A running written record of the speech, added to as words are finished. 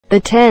The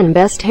 10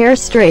 best hair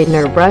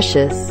straightener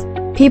brushes.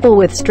 People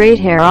with straight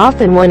hair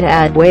often want to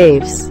add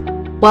waves,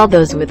 while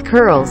those with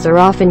curls are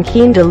often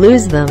keen to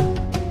lose them.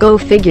 Go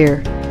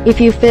figure. If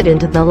you fit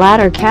into the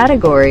latter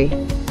category,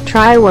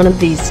 try one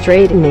of these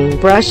straightening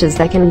brushes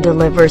that can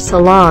deliver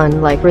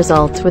salon-like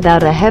results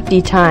without a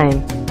hefty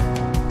time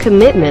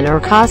commitment or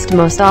cost.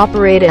 Most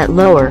operate at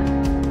lower,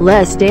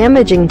 less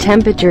damaging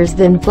temperatures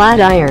than flat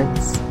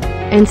irons,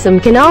 and some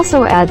can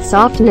also add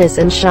softness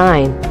and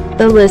shine.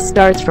 The list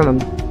starts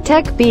from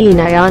Tech Bean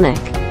Ionic.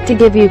 To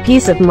give you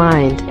peace of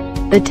mind,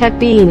 the Tech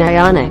Bean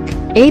Ionic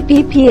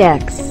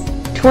APPX,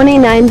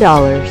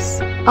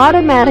 $29,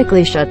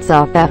 automatically shuts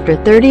off after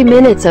 30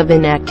 minutes of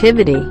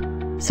inactivity,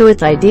 so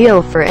it's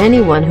ideal for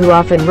anyone who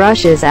often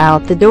rushes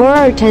out the door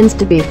or tends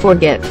to be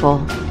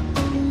forgetful.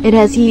 It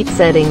has heat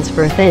settings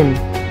for thin,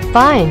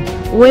 fine,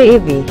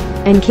 wavy,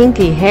 and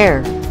kinky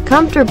hair,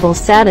 comfortable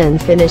satin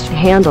finished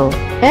handle,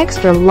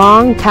 extra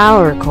long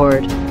power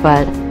cord,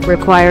 but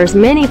requires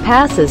many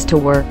passes to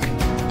work.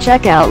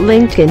 Check out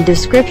link in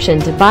description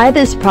to buy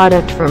this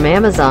product from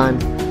Amazon.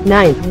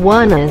 Ninth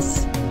one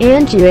is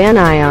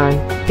Anju-Anion.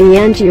 The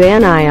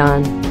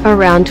Anju-Anion,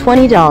 around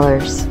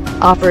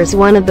 $20, offers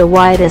one of the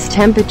widest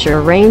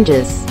temperature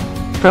ranges,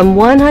 from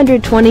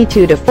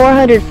 122 to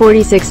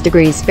 446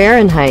 degrees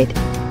Fahrenheit,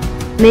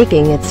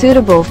 making it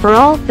suitable for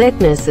all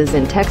thicknesses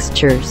and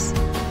textures.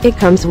 It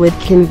comes with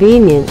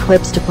convenient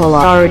clips to pull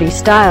already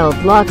styled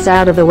locks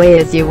out of the way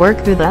as you work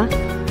through the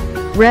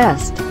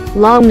rest.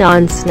 Long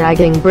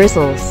non-snagging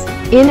bristles,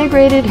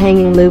 integrated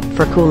hanging loop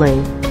for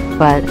cooling,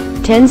 but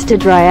tends to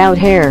dry out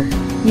hair.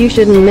 You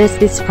shouldn't miss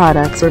this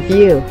product's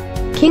review.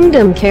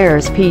 Kingdom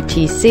Cares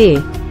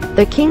PTC.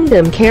 The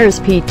Kingdom Cares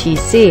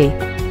PTC,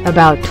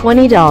 about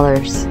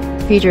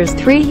 $20, features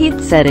 3 heat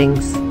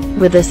settings,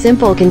 with a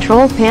simple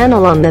control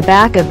panel on the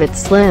back of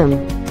its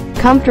slim,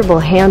 comfortable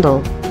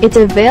handle. It's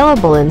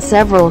available in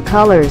several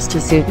colors to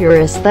suit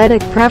your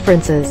aesthetic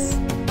preferences,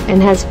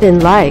 and has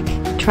fin-like,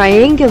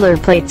 triangular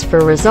plates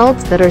for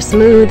results that are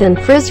smooth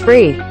and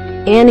frizz-free.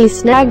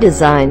 Anti-snag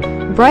design,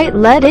 bright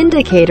LED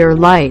indicator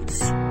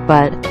lights,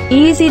 but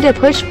easy to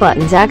push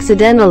buttons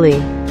accidentally.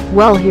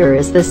 Well, here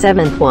is the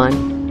 7th one.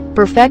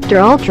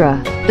 Perfector Ultra.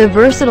 The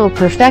versatile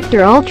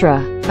Perfector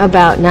Ultra,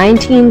 about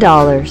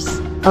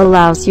 $19,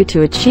 allows you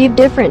to achieve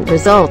different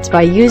results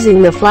by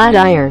using the flat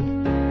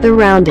iron, the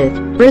rounded,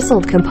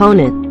 bristled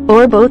component,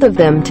 or both of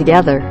them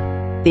together.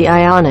 The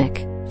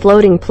Ionic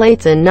floating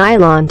plates and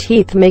nylon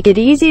teeth make it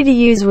easy to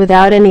use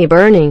without any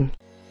burning,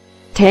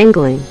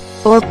 tangling,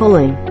 or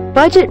pulling.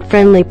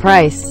 Budget-friendly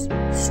price.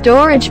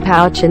 Storage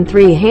pouch and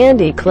 3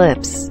 handy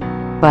clips,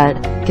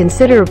 but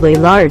considerably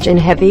large and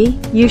heavy.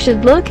 You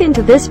should look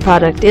into this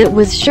product. It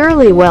was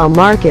surely well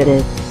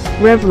marketed.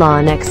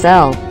 Revlon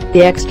XL.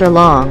 The extra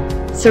long,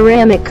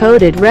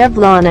 ceramic-coated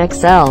Revlon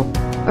XL,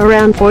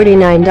 around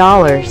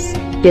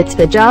 $49, gets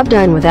the job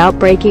done without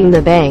breaking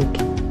the bank.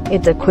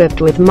 It's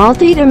equipped with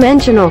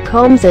multi-dimensional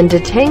combs and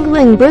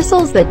detangling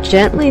bristles that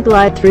gently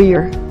glide through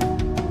your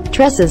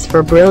tresses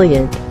for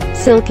brilliant,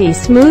 silky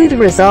smooth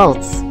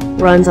results.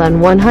 Runs on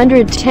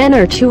 110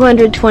 or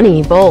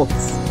 220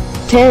 volts.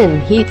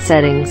 10 heat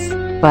settings,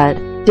 but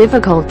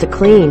difficult to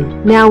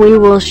clean. Now we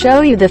will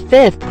show you the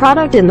 5th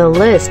product in the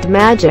list,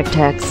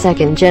 Magictech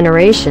 2nd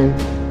Generation.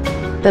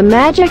 The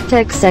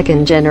Magictech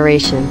 2nd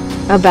Generation,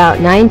 about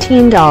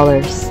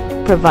 $19,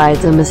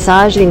 provides a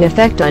massaging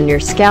effect on your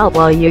scalp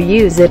while you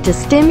use it to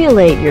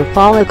stimulate your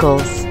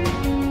follicles,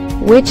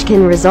 which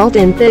can result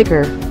in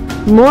thicker,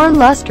 more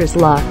lustrous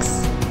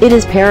locks. It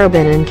is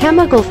paraben and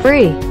chemical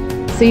free,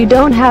 so you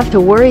don't have to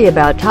worry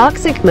about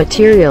toxic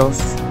materials.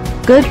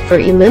 Good for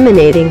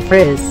eliminating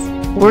frizz.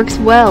 Works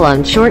well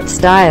on short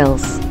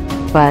styles,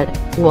 but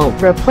won't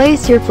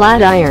replace your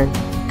flat iron.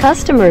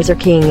 Customers are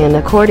keen, and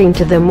according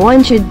to them,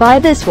 one should buy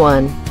this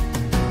one.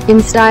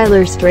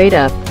 InStyler Straight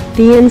Up.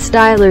 The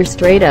InStyler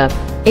Straight Up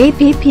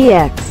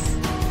APPX,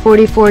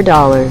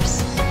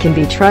 $44, can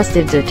be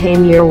trusted to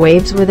tame your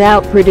waves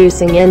without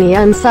producing any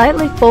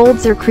unsightly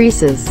folds or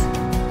creases.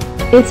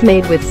 It's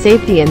made with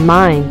safety in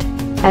mind,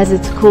 as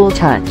its cool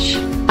touch,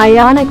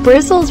 ionic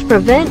bristles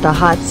prevent the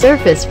hot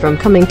surface from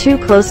coming too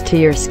close to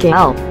your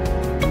scalp.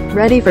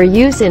 Ready for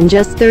use in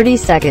just 30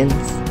 seconds.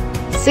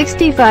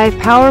 65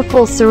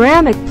 powerful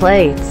ceramic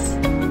plates,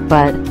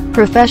 but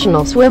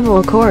professional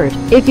swivel cord.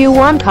 If you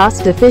want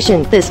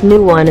cost-efficient, this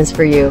new one is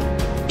for you.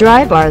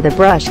 Dry bar the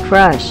brush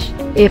crush.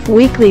 If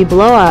weekly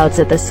blowouts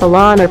at the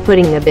salon are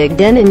putting a big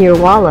dent in your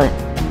wallet,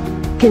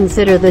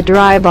 consider the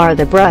dry bar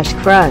the brush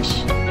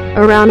crush,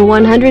 around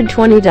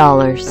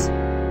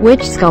 $120,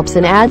 which sculpts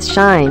and adds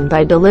shine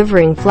by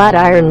delivering flat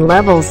iron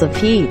levels of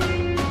heat.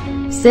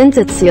 Since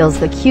it seals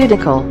the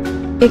cuticle,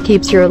 it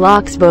keeps your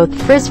locks both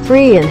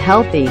frizz-free and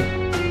healthy.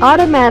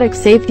 Automatic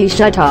safety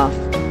shutoff,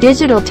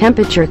 digital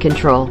temperature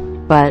control,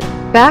 but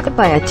backed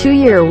by a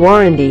 2-year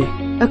warranty.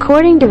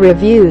 According to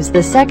reviews,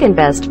 the second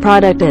best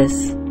product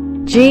is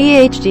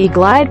GHD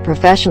Glide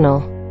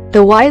Professional.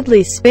 The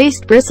widely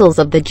spaced bristles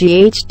of the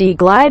GHD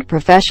Glide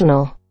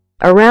Professional,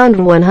 around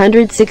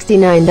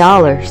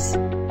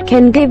 $169,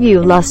 can give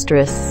you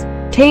lustrous,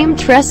 Tame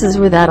tresses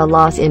without a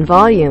loss in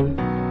volume.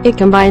 It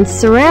combines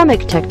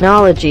ceramic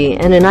technology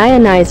and an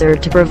ionizer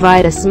to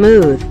provide a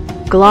smooth,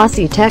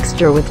 glossy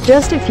texture with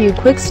just a few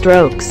quick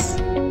strokes.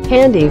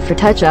 Handy for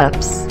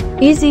touch-ups.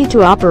 Easy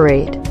to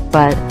operate,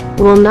 but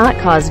will not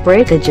cause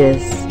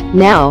breakages.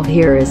 Now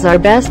here is our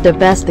best of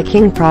best the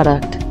King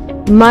product.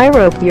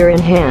 MyRoPure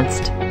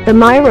Enhanced. The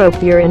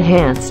MyRoPure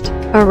Enhanced,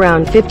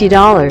 around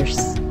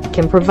 $50,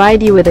 can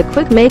provide you with a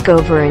quick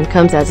makeover and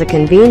comes as a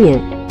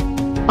convenient,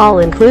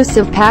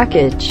 all-inclusive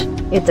package.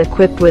 It's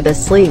equipped with a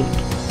sleek,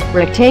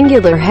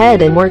 rectangular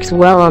head and works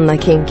well on the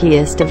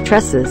kinkiest of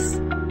tresses,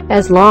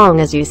 as long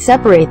as you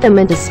separate them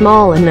into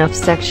small enough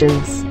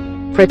sections.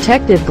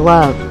 Protective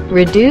glove,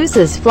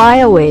 reduces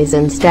flyaways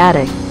and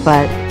static,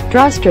 but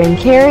drawstring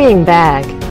carrying bag.